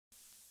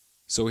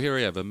So here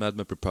I have a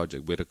MadMapper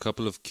project with a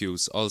couple of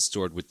queues all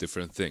stored with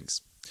different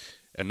things.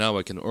 And now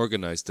I can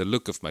organize the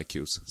look of my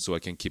queues so I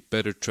can keep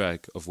better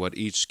track of what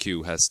each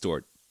queue has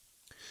stored.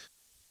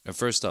 And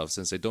first off,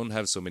 since I don't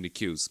have so many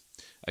queues,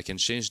 I can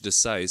change the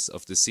size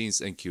of the scenes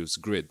and queues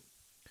grid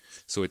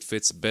so it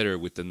fits better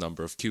with the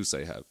number of queues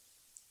I have.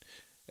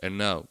 And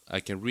now I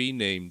can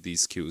rename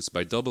these queues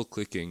by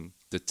double-clicking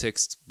the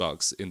text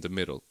box in the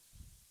middle.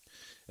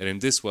 And in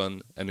this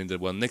one and in the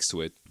one next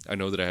to it, I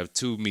know that I have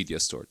two media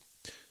stored.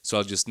 So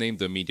I'll just name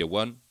them Media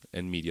 1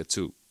 and Media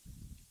 2.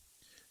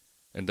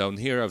 And down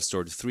here I've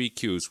stored 3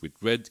 queues with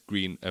red,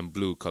 green and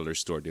blue colors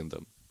stored in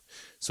them.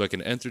 So I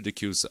can enter the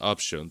queues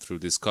option through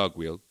this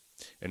cogwheel,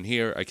 and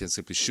here I can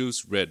simply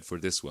choose red for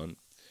this one,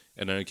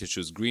 and then I can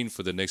choose green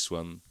for the next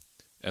one,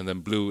 and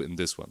then blue in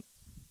this one.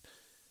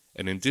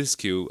 And in this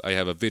queue I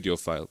have a video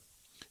file,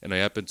 and I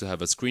happen to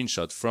have a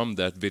screenshot from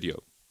that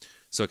video.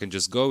 So I can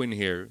just go in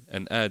here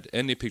and add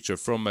any picture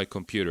from my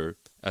computer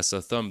as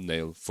a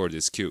thumbnail for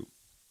this queue.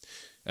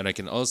 And I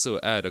can also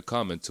add a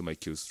comment to my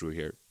queues through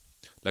here.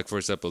 Like for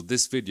example,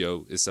 this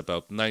video is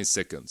about 9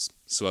 seconds,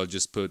 so I'll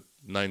just put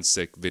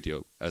 9sec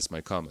video as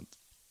my comment.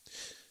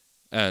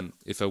 And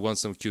if I want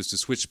some queues to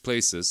switch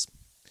places,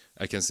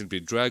 I can simply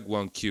drag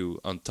one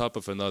queue on top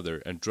of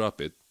another and drop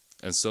it,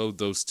 and so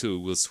those two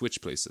will switch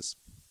places.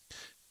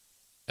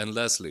 And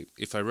lastly,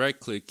 if I right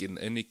click in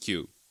any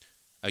queue,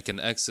 I can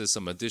access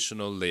some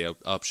additional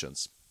layout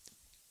options.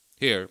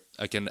 Here,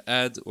 I can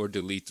add or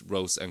delete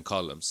rows and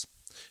columns.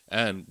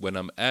 And when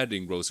I'm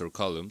adding rows or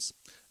columns,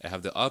 I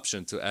have the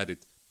option to add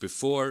it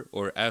before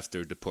or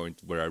after the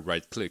point where I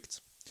right clicked.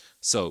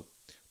 So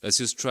let's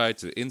just try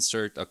to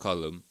insert a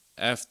column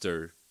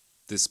after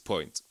this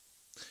point.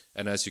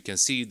 And as you can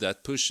see,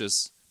 that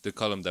pushes the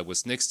column that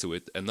was next to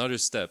it another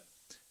step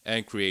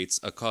and creates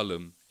a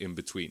column in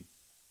between.